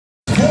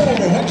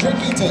400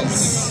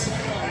 meters.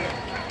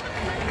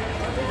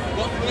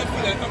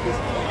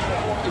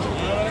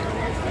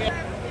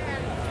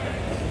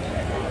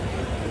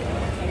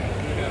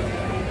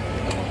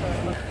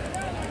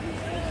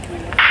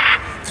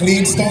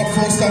 Clean start,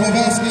 first time of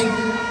asking.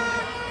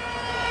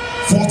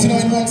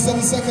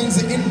 49.17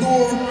 seconds, the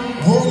indoor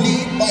world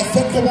lead by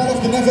Femke Bol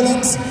of the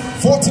Netherlands.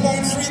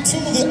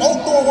 49.32, the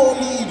outdoor world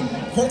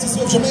lead,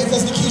 courtesy of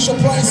Jamaica's Nikisha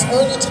Price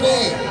earlier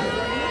today.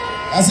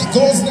 As it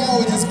goes now,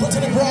 it is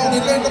Brittany Brown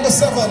in lane number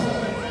 7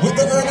 with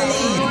the early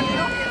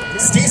lead.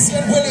 Stacey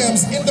and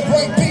Williams in the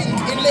bright pink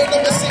in lane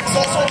number 6,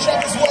 also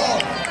track as well.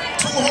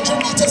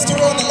 200 meters to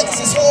run,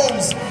 Alexis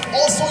Holmes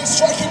also in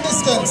striking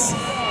distance.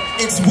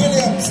 It's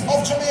Williams of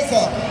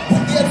Jamaica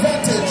with the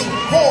advantage.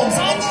 Holmes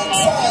on the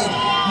inside,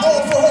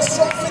 known for her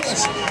strong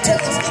finish,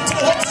 turns into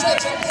the home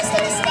stretch and gets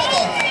the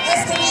snagger.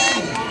 That's the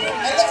lead.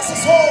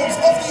 Alexis Holmes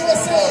of the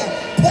USA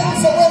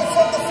pulls away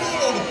from the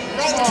field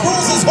and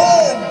cruises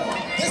home.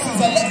 This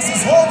is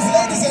Alexis Holmes,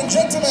 ladies and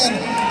gentlemen,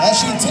 as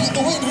she takes the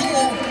win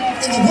here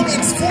in the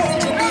women's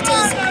 400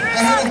 meters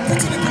ahead of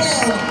Brittany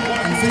Brown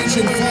and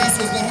finishing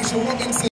fast as Natasha Robinson.